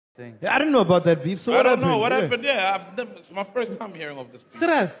thing. Yeah, I didn't know about that beef. So I what don't happened? know what happened. Yeah, it's my first time hearing of this.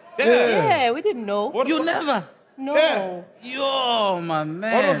 Serious? Yeah, we didn't know. You never? No. Yeah. Yo, my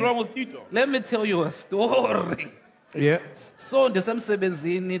man. What was wrong with Tito? Let me tell you a story. Yeah. So,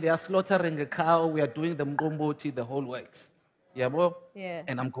 they are slaughtering a cow. We are doing the mgomboti, the whole works. Yeah, bro? Yeah.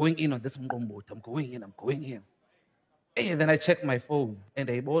 And I'm going in on this mgomboti. I'm going in. Hey, then I check my phone. And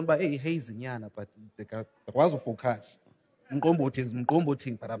I born by, hey, Zinyana, but there was a focus. Mgomboti is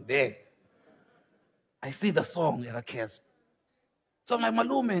mgomboti, but I'm there. I see the song, at a Cassper. So I'm like,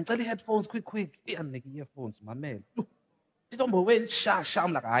 Malume, tell the headphones, quick. Yeah, I'm like, earphones, my man. You don't know when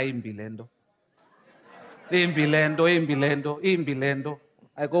I'm like, I'm Imbilendo.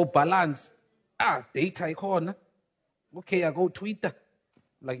 I go balance. Data icon. Okay, I go Twitter.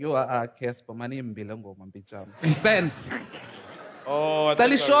 Like, you are Cassper, my name is Imbilengo, my pijama. Send. Oh,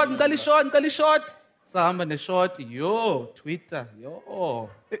 Tell it short. Someone is short. Yo, Twitter. Yo.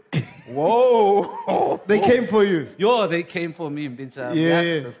 Whoa. They came for you. Yo, they came for me, Bincha.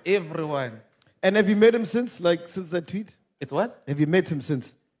 Yeah. That's everyone. And have you met him since that tweet? It's what? Have you met him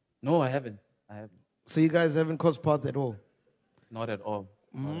since? No, I haven't. So you guys haven't crossed paths at all? Not at all.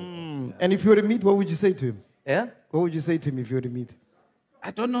 And if you were to meet, what would you say to him? Yeah? What would you say to him if you were to meet?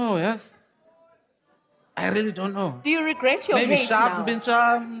 I don't know, yes. I really don't know. Do you regret your Maybe hate sharp, now?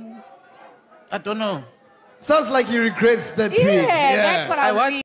 Bincha. I don't know. Sounds like he regrets that tweet. Yeah, that's what I was